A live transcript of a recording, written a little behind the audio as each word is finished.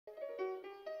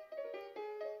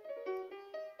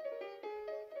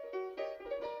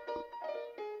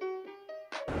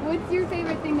What's your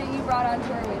favorite thing that you brought on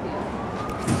tour with you?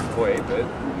 Boy, 8-bit.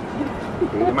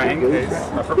 My Incase,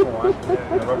 my purple one,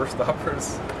 and rubber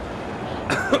stoppers.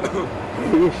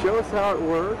 Can you show us how it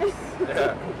works?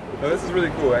 Yeah. No, this is really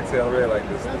cool. Actually, I really like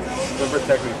this. It's going to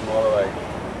protect me from all the like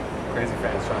crazy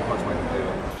fans trying to punch my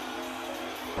potato.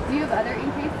 Do you have other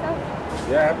Incase stuff?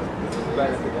 Yeah, I have this is a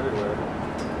bag I take everywhere.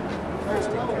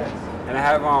 And I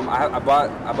have I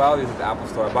bought all these at the Apple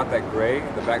Store. I bought that gray,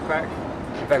 the backpack.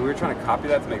 In fact, we were trying to copy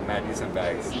that to make mad decent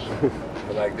bags.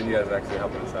 But like then you guys are actually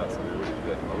helping us out, so we're really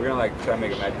good. We're gonna like try to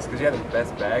make it mad decent because you have the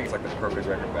best bag. It's like the perfect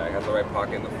record bag. It has the right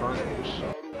pocket in the front.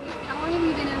 How long have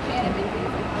you been a fan of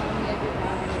Incase? Like, how long have you had your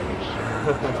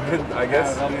bag? I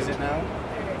guess. How long is it now?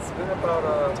 It's been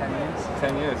about 10 years.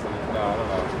 10 years. No, I don't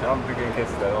know. I don't think Incase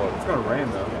is that old. It's gonna rain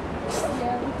though.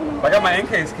 Yeah. I got my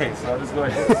Incase case, so I'll just go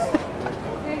like this.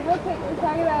 Wait, real quick, we're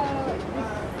talking about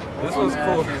This one's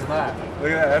cool. Who's that?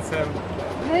 Look at that, that's him.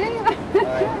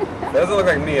 That That doesn't look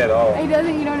like me at all. He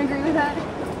doesn't? You don't agree with that?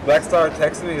 Black Star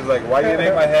texted me, he's like, why do you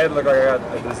make my head look like I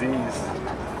got a disease?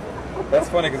 That's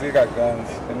funny because he got guns.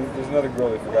 And there's another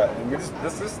girl we forgot. And this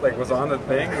just like was on the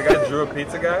thing. The guy drew a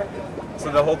pizza guy.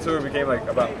 So the whole tour became like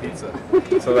about pizza.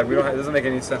 So like it doesn't make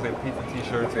any sense. We have pizza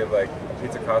t-shirts, we have like a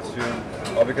pizza costume,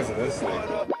 all because of this thing.